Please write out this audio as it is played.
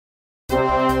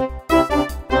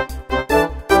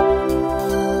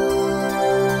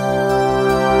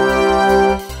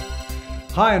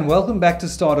Hi and welcome back to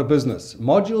Start a Business.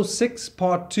 Module 6,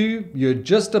 Part 2, you're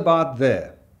just about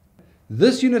there.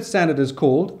 This unit standard is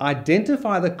called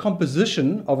Identify the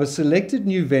Composition of a Selected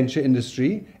New Venture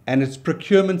Industry and its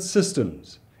Procurement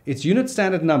Systems. It's unit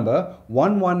standard number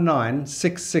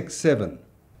 119667.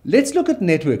 Let's look at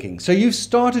networking. So you've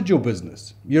started your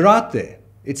business. You're out there.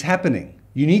 It's happening.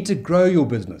 You need to grow your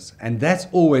business, and that's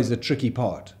always a tricky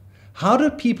part. How do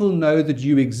people know that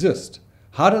you exist?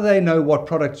 How do they know what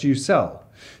products you sell?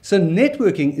 So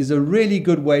networking is a really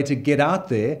good way to get out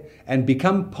there and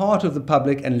become part of the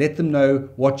public and let them know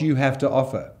what you have to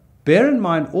offer. Bear in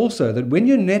mind also that when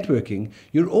you're networking,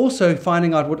 you're also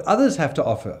finding out what others have to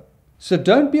offer. So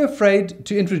don't be afraid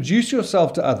to introduce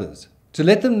yourself to others, to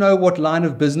let them know what line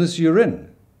of business you're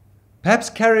in. Perhaps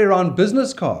carry around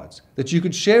business cards that you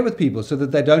could share with people so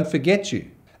that they don't forget you.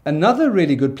 Another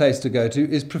really good place to go to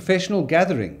is professional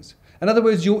gatherings. In other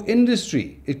words, your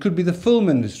industry. It could be the film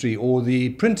industry or the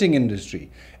printing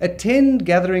industry. Attend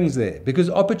gatherings there because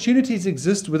opportunities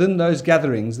exist within those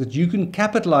gatherings that you can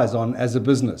capitalize on as a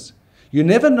business. You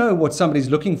never know what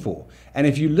somebody's looking for. And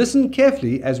if you listen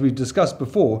carefully, as we've discussed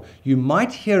before, you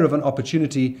might hear of an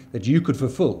opportunity that you could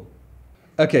fulfill.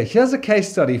 Okay, here's a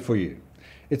case study for you.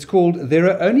 It's called There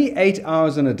Are Only 8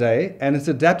 Hours in a Day, and it's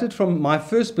adapted from my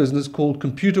first business called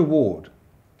Computer Ward.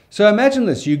 So imagine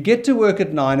this, you get to work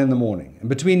at 9 in the morning, and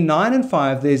between 9 and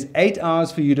 5, there's 8 hours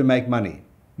for you to make money.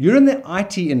 You're in the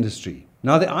IT industry.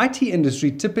 Now, the IT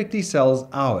industry typically sells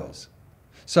hours.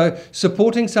 So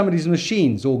supporting somebody's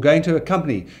machines or going to a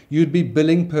company, you'd be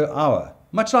billing per hour,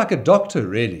 much like a doctor,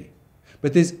 really.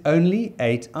 But there's only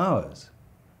 8 hours.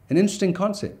 An interesting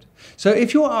concept. So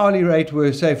if your hourly rate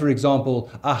were, say, for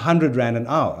example, 100 Rand an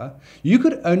hour, you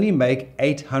could only make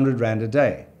 800 Rand a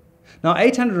day. Now,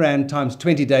 800 Rand times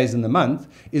 20 days in the month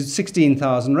is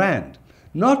 16,000 Rand.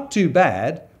 Not too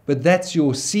bad, but that's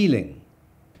your ceiling.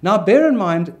 Now, bear in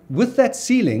mind, with that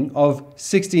ceiling of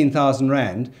 16,000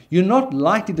 Rand, you're not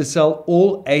likely to sell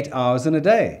all 8 hours in a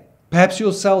day. Perhaps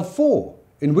you'll sell 4,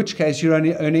 in which case you're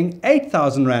only earning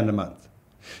 8,000 Rand a month.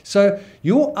 So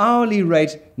your hourly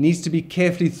rate needs to be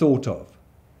carefully thought of.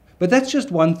 But that's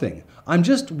just one thing. I'm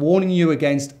just warning you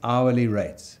against hourly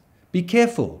rates. Be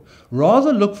careful.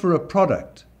 Rather look for a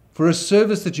product, for a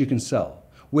service that you can sell,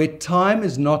 where time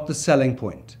is not the selling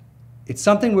point. It's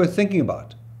something worth thinking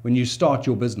about when you start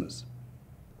your business.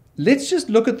 Let's just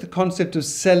look at the concept of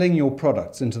selling your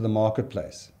products into the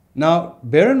marketplace. Now,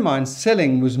 bear in mind,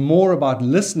 selling was more about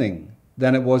listening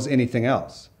than it was anything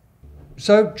else.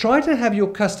 So try to have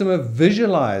your customer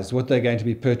visualize what they're going to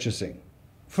be purchasing.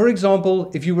 For example,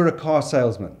 if you were a car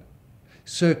salesman,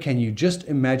 sir, can you just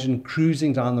imagine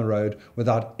cruising down the road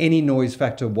without any noise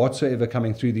factor whatsoever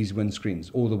coming through these windscreens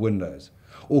or the windows?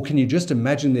 Or can you just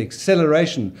imagine the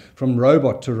acceleration from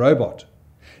robot to robot?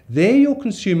 There your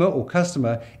consumer or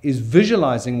customer is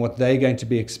visualizing what they're going to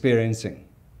be experiencing.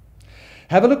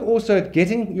 Have a look also at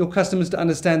getting your customers to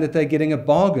understand that they're getting a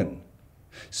bargain.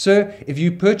 Sir, if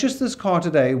you purchase this car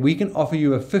today, we can offer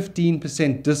you a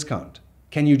 15% discount.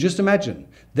 Can you just imagine?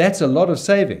 That's a lot of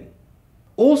saving.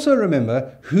 Also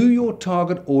remember who your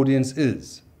target audience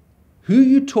is. Who are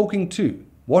you talking to?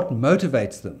 What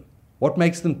motivates them? What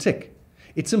makes them tick?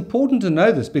 It's important to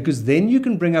know this because then you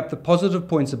can bring up the positive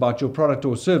points about your product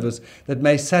or service that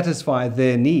may satisfy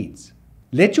their needs.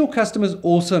 Let your customers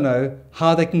also know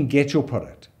how they can get your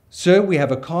product. Sir, we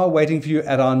have a car waiting for you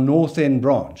at our North End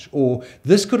branch, or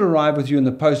this could arrive with you in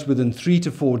the post within 3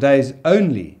 to 4 days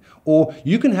only, or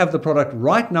you can have the product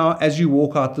right now as you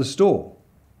walk out the store.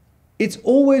 It's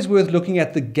always worth looking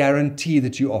at the guarantee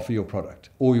that you offer your product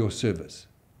or your service.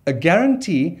 A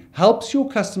guarantee helps your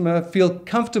customer feel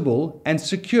comfortable and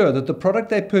secure that the product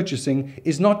they're purchasing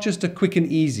is not just a quick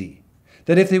and easy.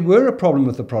 That if there were a problem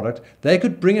with the product, they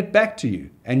could bring it back to you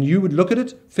and you would look at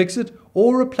it, fix it,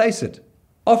 or replace it.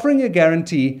 Offering a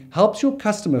guarantee helps your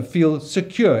customer feel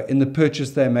secure in the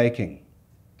purchase they're making.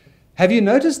 Have you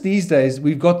noticed these days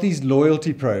we've got these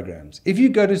loyalty programs? If you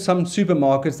go to some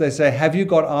supermarkets, they say, have you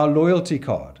got our loyalty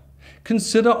card?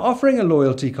 Consider offering a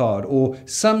loyalty card or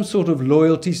some sort of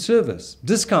loyalty service.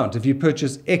 Discount if you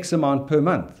purchase X amount per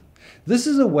month. This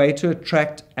is a way to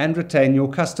attract and retain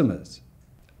your customers.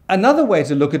 Another way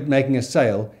to look at making a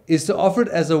sale is to offer it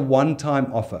as a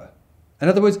one-time offer. In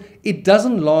other words, it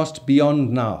doesn't last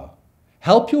beyond now.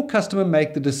 Help your customer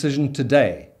make the decision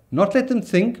today. Not let them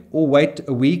think or wait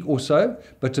a week or so,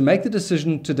 but to make the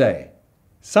decision today.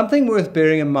 Something worth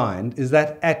bearing in mind is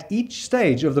that at each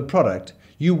stage of the product,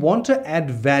 you want to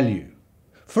add value.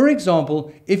 For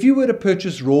example, if you were to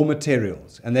purchase raw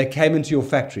materials and they came into your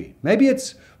factory, maybe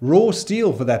it's raw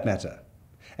steel for that matter,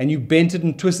 and you bent it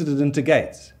and twisted it into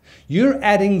gates, You're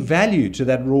adding value to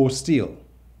that raw steel.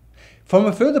 From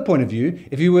a further point of view,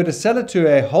 if you were to sell it to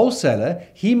a wholesaler,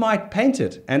 he might paint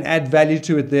it and add value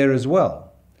to it there as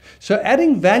well. So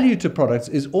adding value to products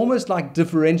is almost like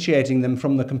differentiating them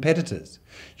from the competitors.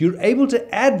 You're able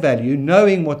to add value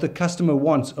knowing what the customer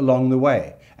wants along the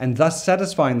way, and thus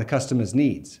satisfying the customer's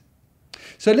needs.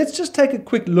 So let's just take a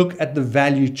quick look at the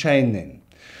value chain then.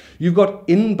 You've got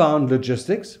inbound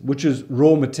logistics, which is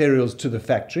raw materials to the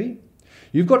factory.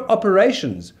 You've got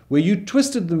operations, where you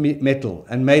twisted the metal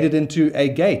and made it into a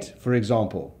gate, for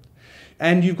example.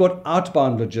 And you've got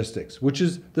outbound logistics, which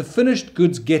is the finished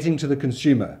goods getting to the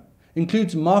consumer.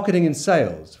 Includes marketing and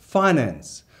sales,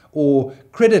 finance, or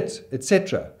credit,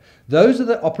 etc. Those are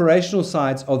the operational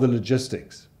sides of the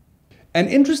logistics. An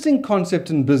interesting concept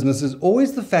in business is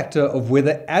always the factor of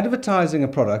whether advertising a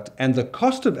product and the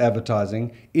cost of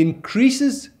advertising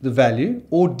increases the value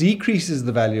or decreases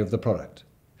the value of the product.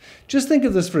 Just think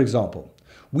of this, for example.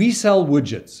 We sell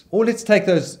widgets, or let's take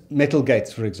those metal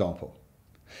gates, for example.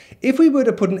 If we were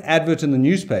to put an advert in the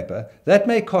newspaper, that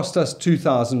may cost us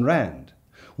 2,000 Rand.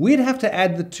 We'd have to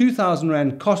add the 2,000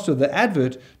 Rand cost of the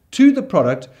advert to the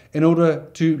product in order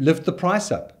to lift the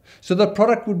price up. So the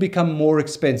product would become more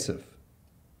expensive.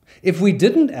 If we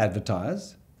didn't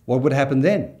advertise, what would happen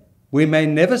then? We may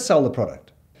never sell the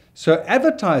product. So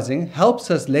advertising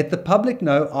helps us let the public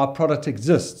know our product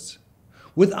exists.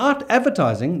 Without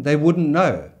advertising, they wouldn't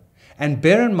know. And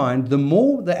bear in mind, the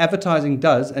more the advertising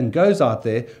does and goes out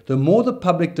there, the more the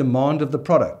public demand of the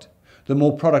product. The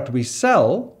more product we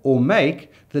sell or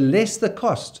make, the less the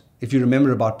cost, if you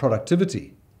remember about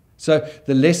productivity. So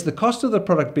the less the cost of the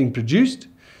product being produced,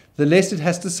 the less it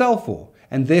has to sell for.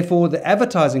 And therefore the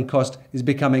advertising cost is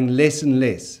becoming less and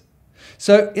less.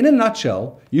 So in a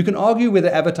nutshell, you can argue whether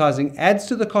advertising adds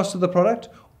to the cost of the product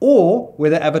or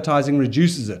whether advertising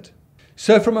reduces it.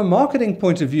 So from a marketing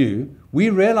point of view, we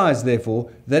realize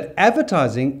therefore that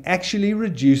advertising actually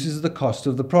reduces the cost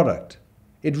of the product.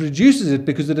 It reduces it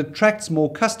because it attracts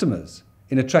more customers.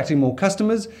 In attracting more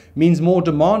customers means more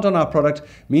demand on our product,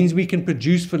 means we can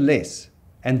produce for less.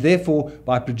 And therefore,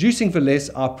 by producing for less,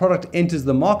 our product enters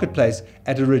the marketplace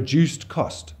at a reduced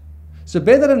cost. So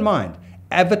bear that in mind.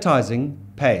 Advertising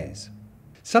pays.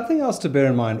 Something else to bear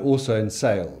in mind also in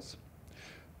sales.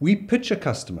 We pitch a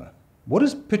customer. What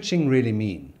does pitching really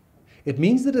mean? It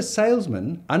means that a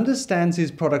salesman understands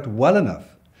his product well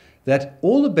enough that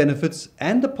all the benefits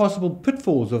and the possible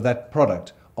pitfalls of that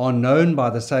product are known by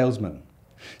the salesman.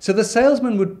 So the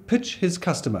salesman would pitch his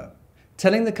customer,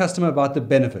 telling the customer about the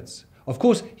benefits. Of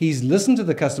course, he's listened to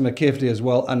the customer carefully as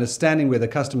well, understanding where the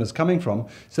customer is coming from,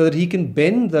 so that he can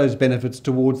bend those benefits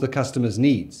towards the customer's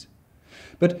needs.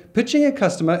 But pitching a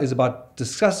customer is about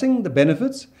discussing the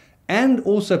benefits and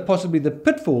also possibly the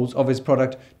pitfalls of his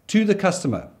product to the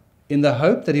customer in the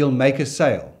hope that he'll make a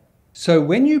sale. So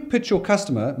when you pitch your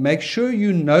customer, make sure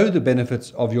you know the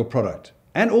benefits of your product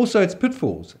and also its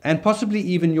pitfalls and possibly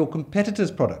even your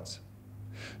competitors' products.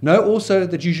 Know also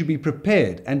that you should be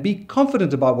prepared and be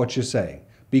confident about what you're saying.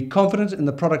 Be confident in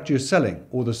the product you're selling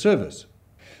or the service.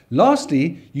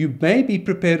 Lastly, you may be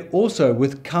prepared also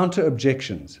with counter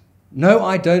objections. No,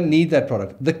 I don't need that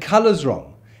product. The color's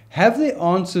wrong. Have the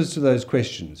answers to those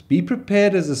questions. Be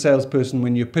prepared as a salesperson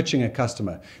when you're pitching a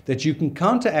customer that you can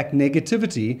counteract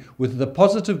negativity with the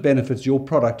positive benefits your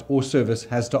product or service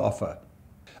has to offer.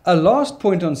 A last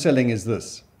point on selling is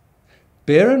this.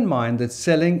 Bear in mind that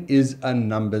selling is a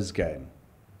numbers game.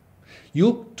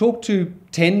 You'll talk to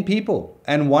 10 people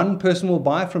and one person will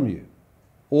buy from you.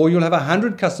 Or you'll have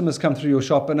 100 customers come through your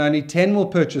shop and only 10 will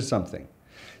purchase something.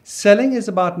 Selling is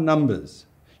about numbers.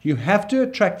 You have to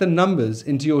attract the numbers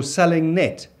into your selling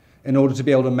net in order to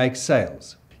be able to make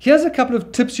sales. Here's a couple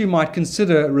of tips you might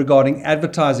consider regarding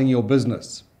advertising your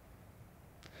business.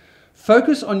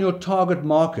 Focus on your target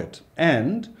market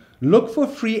and look for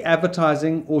free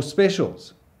advertising or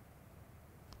specials.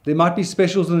 There might be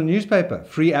specials in the newspaper,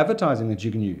 free advertising that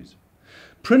you can use.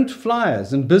 Print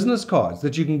flyers and business cards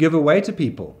that you can give away to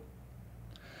people.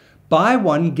 Buy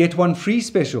one, get one free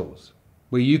specials,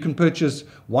 where you can purchase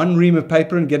one ream of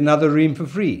paper and get another ream for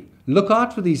free. Look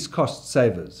out for these cost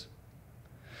savers.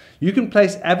 You can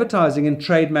place advertising in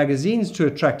trade magazines to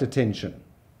attract attention.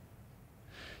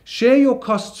 Share your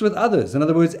costs with others. In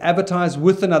other words, advertise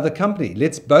with another company.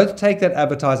 Let's both take that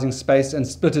advertising space and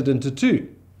split it into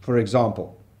two, for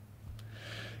example.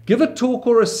 Give a talk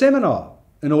or a seminar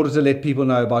in order to let people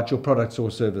know about your products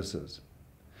or services.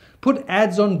 Put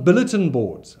ads on bulletin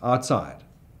boards outside,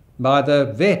 by the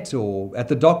vet or at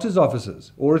the doctor's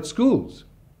offices or at schools.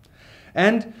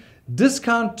 And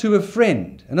discount to a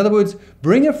friend. In other words,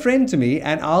 bring a friend to me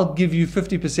and I'll give you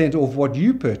 50% off what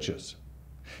you purchase.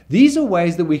 These are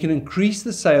ways that we can increase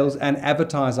the sales and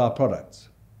advertise our products.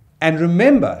 And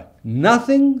remember,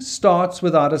 nothing starts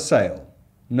without a sale.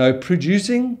 No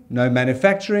producing, no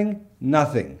manufacturing,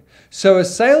 nothing. So a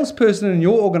salesperson in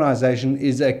your organization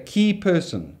is a key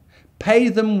person. Pay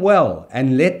them well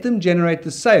and let them generate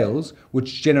the sales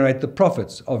which generate the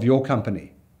profits of your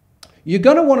company. You're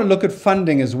going to want to look at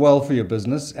funding as well for your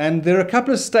business, and there are a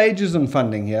couple of stages in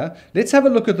funding here. Let's have a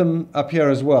look at them up here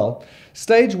as well.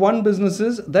 Stage 1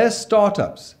 businesses, they're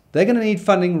startups. They're going to need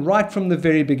funding right from the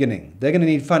very beginning. They're going to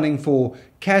need funding for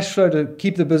cash flow to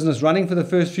keep the business running for the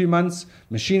first few months,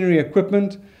 machinery,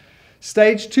 equipment.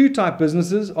 Stage 2 type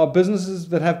businesses are businesses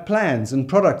that have plans and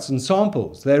products and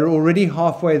samples. They're already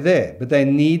halfway there, but they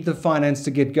need the finance to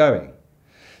get going.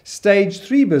 Stage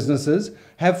 3 businesses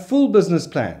have full business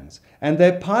plans and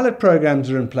their pilot programs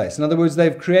are in place. In other words,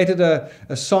 they've created a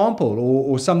sample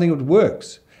or something that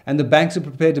works, and the banks are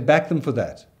prepared to back them for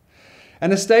that.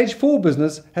 And a stage 4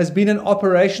 business has been in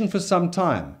operation for some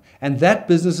time, and that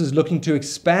business is looking to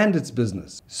expand its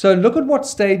business. So look at what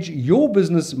stage your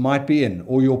business might be in,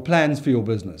 or your plans for your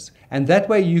business, and that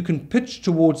way you can pitch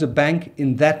towards a bank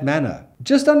in that manner.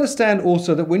 Just understand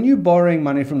also that when you're borrowing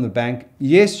money from the bank,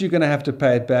 yes, you're going to have to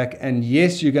pay it back, and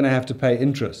yes, you're going to have to pay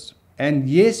interest. And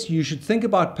yes, you should think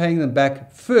about paying them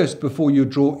back first before you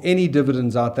draw any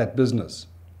dividends out that business,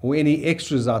 or any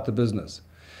extras out the business.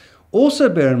 Also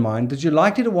bear in mind that you're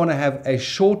likely to want to have a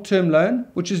short-term loan,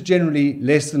 which is generally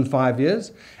less than 5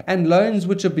 years, and loans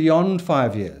which are beyond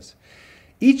 5 years.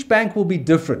 Each bank will be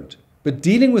different, but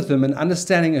dealing with them and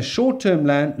understanding a short-term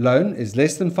loan is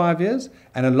less than 5 years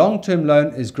and a long-term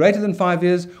loan is greater than 5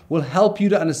 years will help you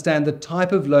to understand the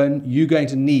type of loan you're going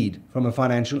to need from a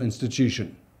financial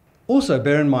institution. Also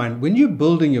bear in mind, when you're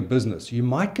building your business, you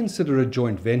might consider a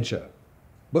joint venture.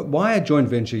 But why a joint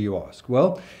venture, you ask?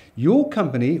 Well, your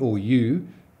company or you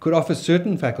could offer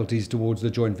certain faculties towards the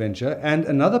joint venture and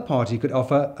another party could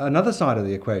offer another side of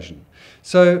the equation.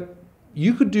 So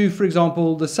you could do, for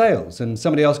example, the sales and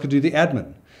somebody else could do the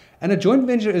admin. And a joint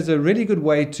venture is a really good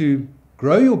way to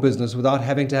grow your business without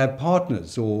having to have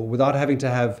partners or without having to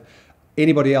have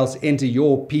anybody else enter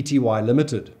your PTY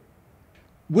Limited.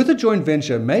 With a joint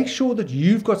venture, make sure that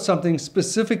you've got something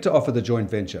specific to offer the joint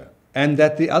venture and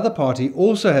that the other party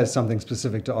also has something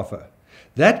specific to offer.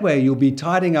 That way you'll be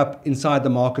tidying up inside the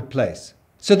marketplace.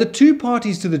 So the two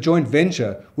parties to the joint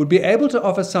venture would be able to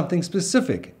offer something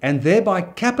specific and thereby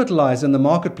capitalize in the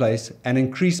marketplace and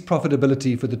increase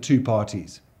profitability for the two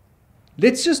parties.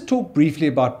 Let's just talk briefly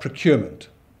about procurement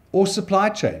or supply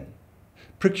chain.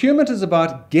 Procurement is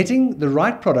about getting the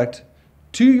right product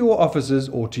to your offices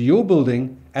or to your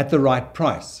building at the right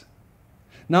price.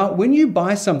 Now, when you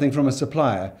buy something from a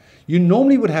supplier, you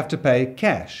normally would have to pay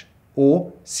cash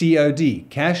or COD,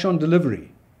 cash on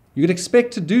delivery. You would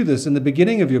expect to do this in the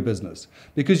beginning of your business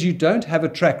because you don't have a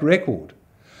track record.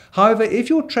 However, if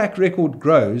your track record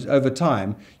grows over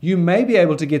time, you may be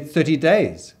able to get 30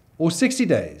 days or 60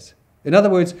 days. In other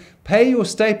words, pay your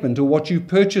statement or what you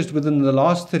purchased within the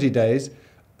last 30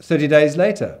 days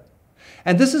later.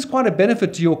 And this is quite a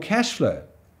benefit to your cash flow.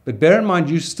 But bear in mind,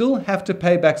 you still have to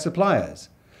pay back suppliers.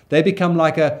 They become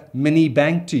like a mini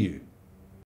bank to you.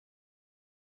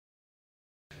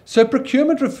 So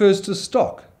procurement refers to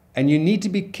stock, and you need to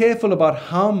be careful about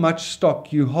how much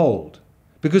stock you hold,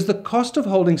 because the cost of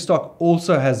holding stock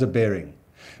also has a bearing.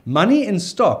 Money in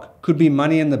stock could be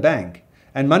money in the bank,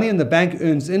 and money in the bank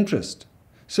earns interest.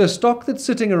 So stock that's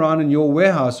sitting around in your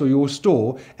warehouse or your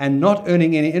store and not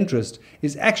earning any interest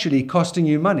is actually costing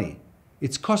you money.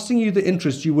 It's costing you the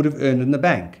interest you would have earned in the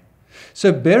bank.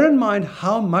 So bear in mind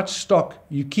how much stock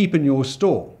you keep in your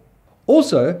store.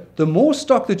 Also, the more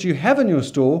stock that you have in your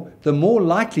store, the more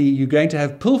likely you're going to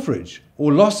have pilferage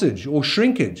or lossage or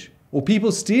shrinkage or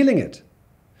people stealing it.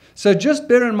 So just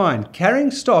bear in mind,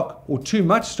 carrying stock or too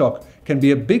much stock can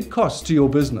be a big cost to your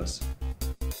business.